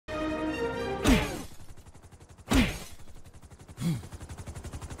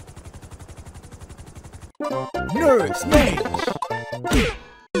Nerd Smash!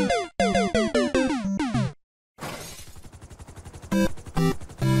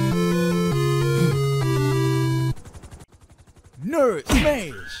 Nerd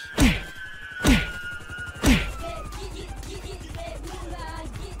Smash!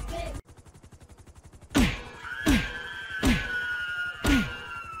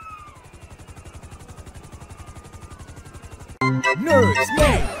 Nerd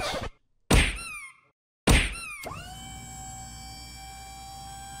Smash!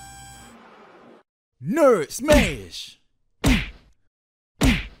 Nerd Smash!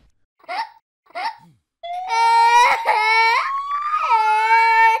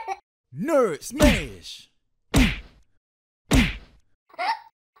 Nerd Smash!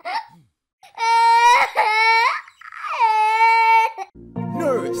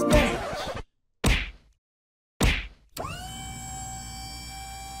 Nerd Smash!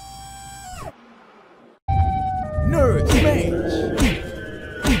 Nerd Smash!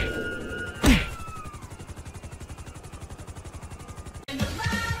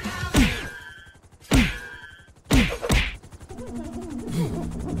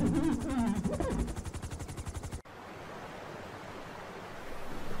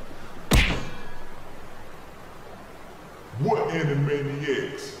 What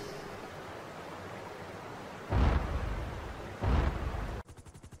Animaniacs?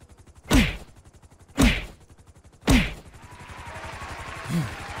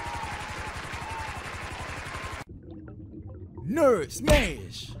 Nerd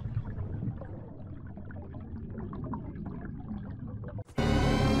Smash!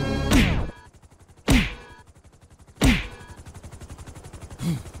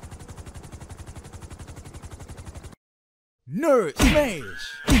 Nerd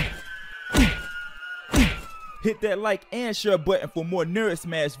Smash! Hit that like and share button for more Nerd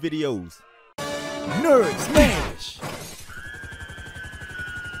Smash videos. Nerd Smash!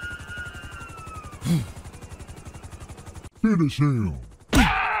 Finish him.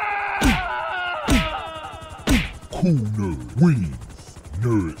 Kool Nerd wins.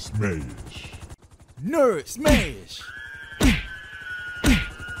 Nerd Smash. Nerd Smash!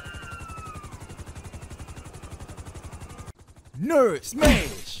 Nerd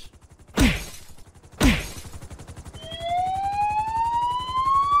Smash!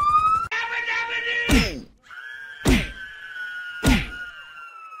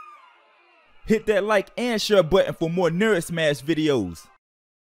 Hit that like and share button for more Nerd Smash videos.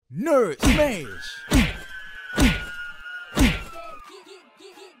 Nerd Smash!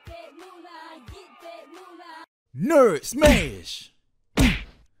 Nerd Smash!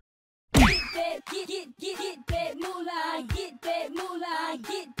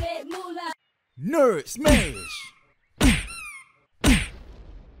 Nerd Smash! Nerd Smash!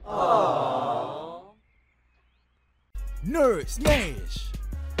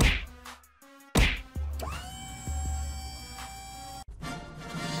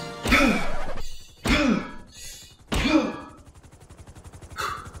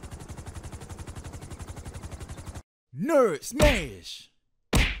 Nerd Smash!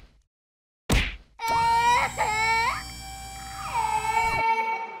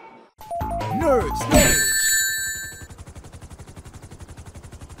 Nerd Smash!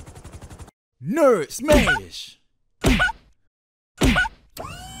 Nerd Smash!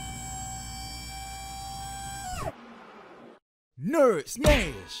 Nerd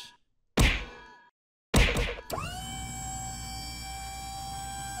Smash!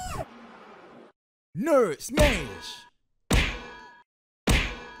 Nerd Smash!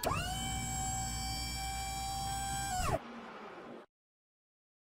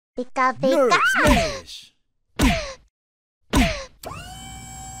 Pika Nerd pika. Smash!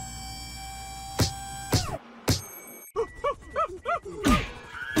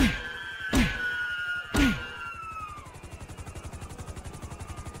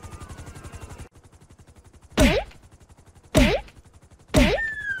 Pink, pink, pink.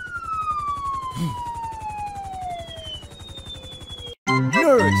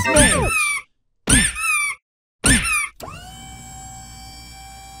 Nerd Smash!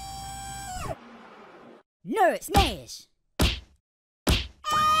 Nerd Smash!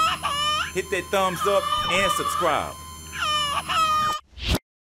 Hit that thumbs up and subscribe.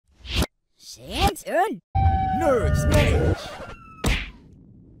 Samson! Nerd Smash!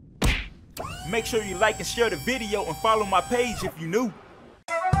 Make sure you like and share the video and follow my page if you new.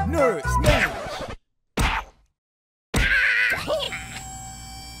 Nerd Smash!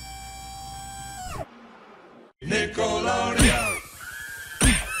 Nickelodeon.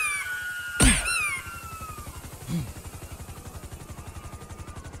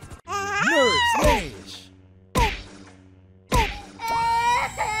 Nerd Smash!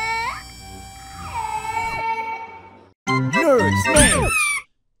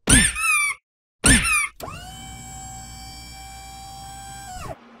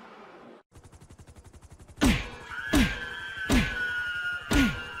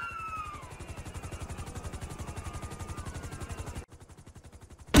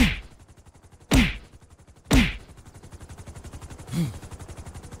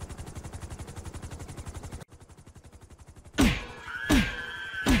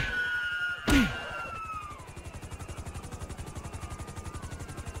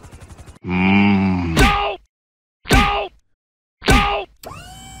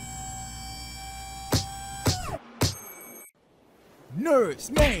 Nerd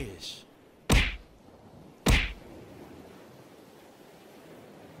smash.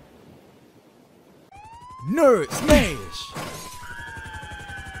 Nerd smash.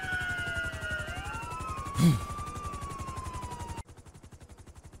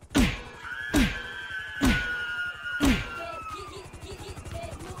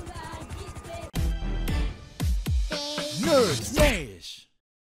 Nerd smash.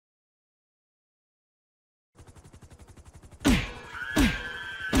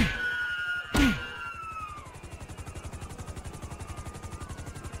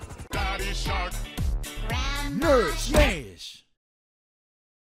 Daddy Shark. Nerd smash.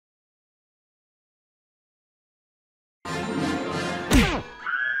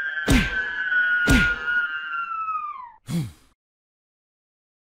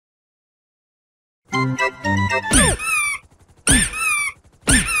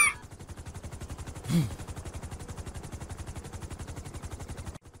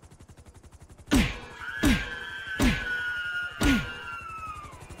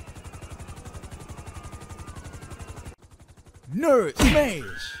 Nerd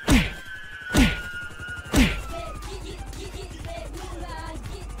smash.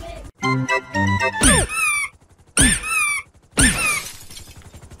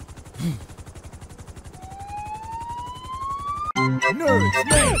 Nerd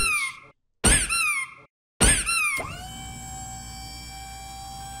smash.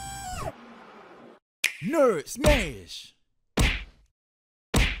 Nerd smash.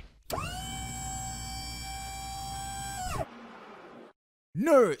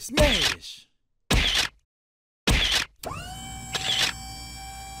 Nerd smash.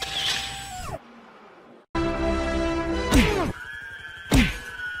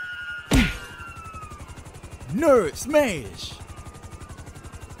 Nerd smash.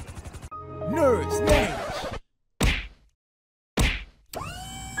 Nerd smash.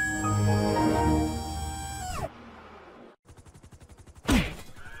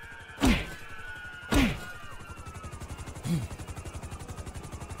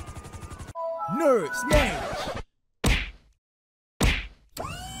 Nerd smash.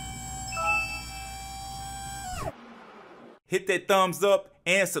 Hit that thumbs up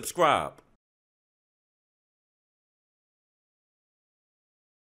and subscribe.